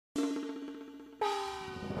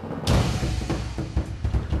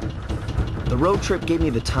road trip gave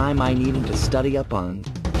me the time I needed to study up on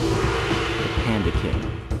the Panda King.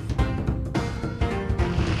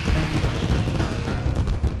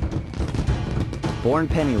 Born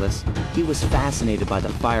penniless, he was fascinated by the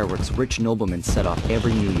fireworks rich noblemen set off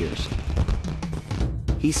every New Year's.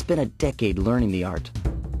 He spent a decade learning the art.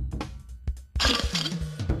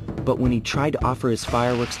 But when he tried to offer his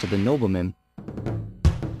fireworks to the noblemen,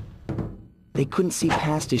 they couldn't see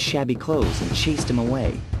past his shabby clothes and chased him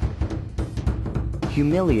away.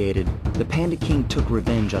 Humiliated, the Panda King took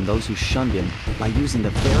revenge on those who shunned him by using the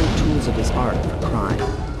very tools of his art for crime.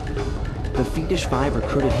 The Fiendish Five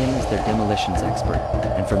recruited him as their demolitions expert,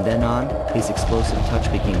 and from then on, his explosive touch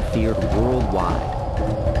became feared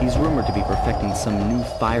worldwide. He's rumored to be perfecting some new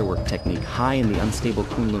firework technique high in the unstable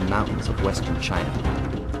Kunlun Mountains of western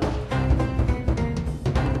China.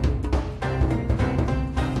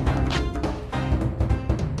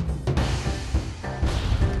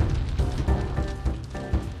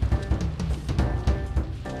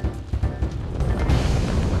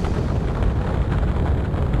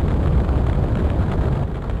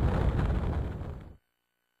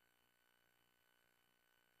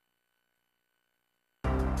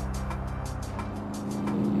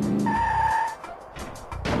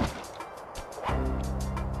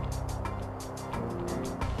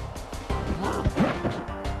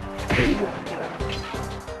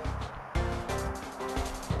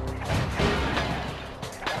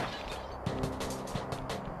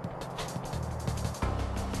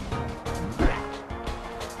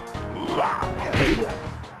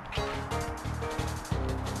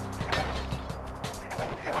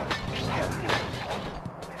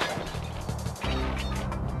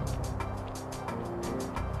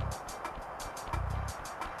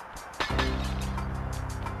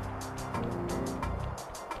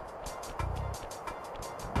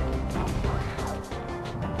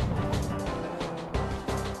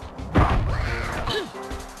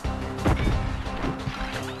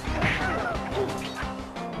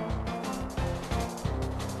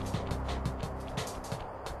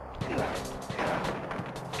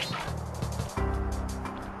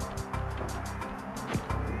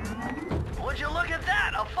 Would you look at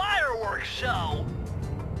that? A fireworks show!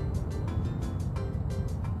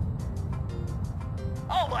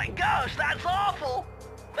 Oh my gosh, that's awful!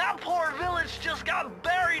 That poor village just got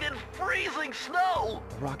buried in freezing snow!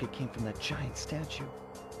 The rocket came from that giant statue,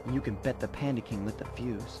 and you can bet the Panda King lit the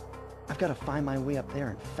fuse. I've got to find my way up there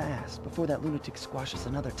and fast before that lunatic squashes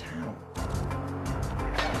another town.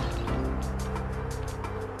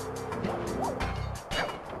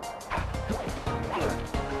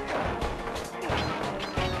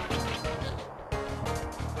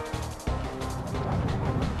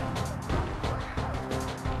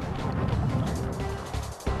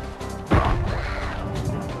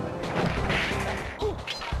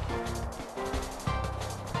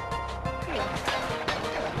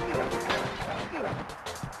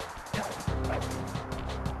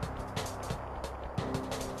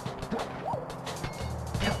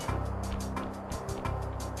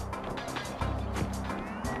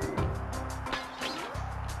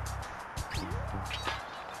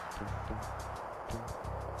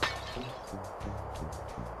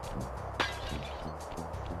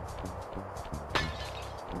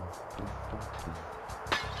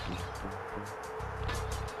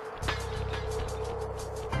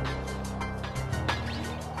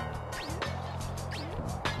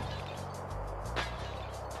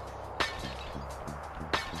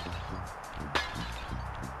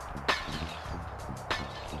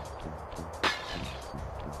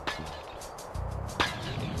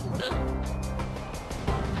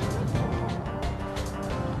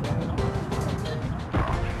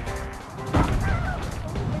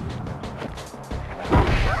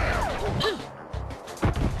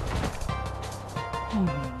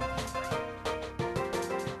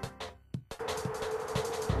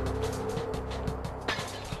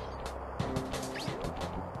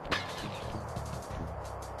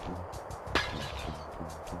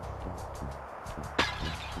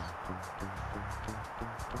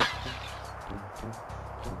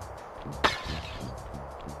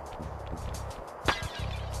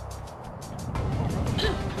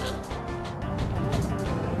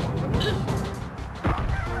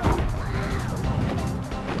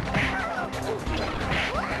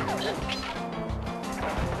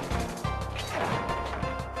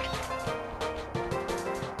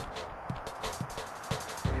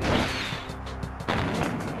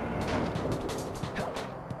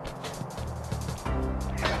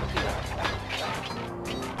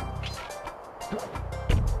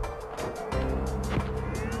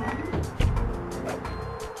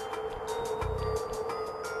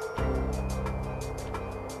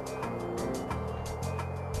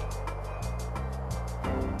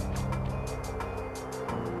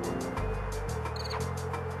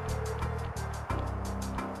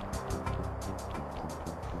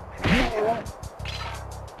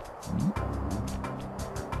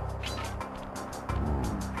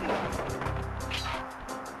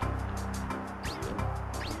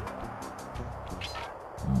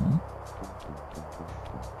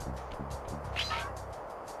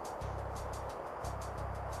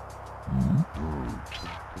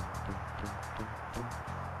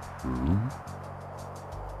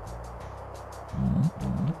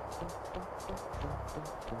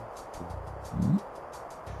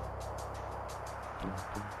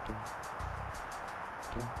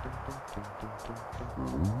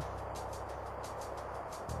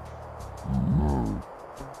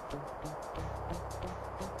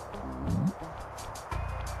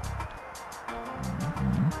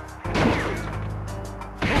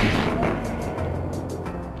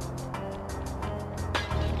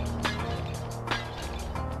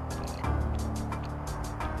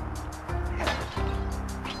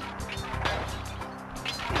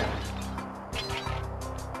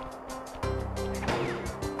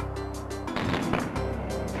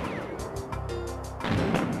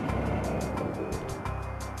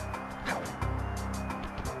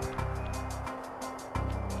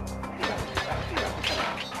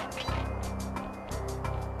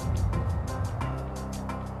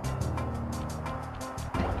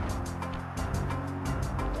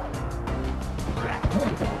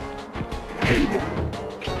 You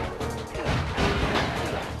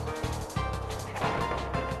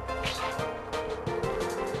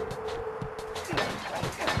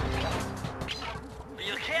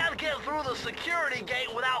can't get through the security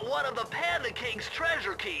gate without one of the Panda King's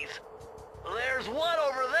treasure keys. There's one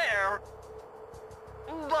over there,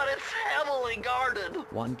 but it's heavily guarded.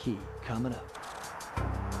 One key coming up.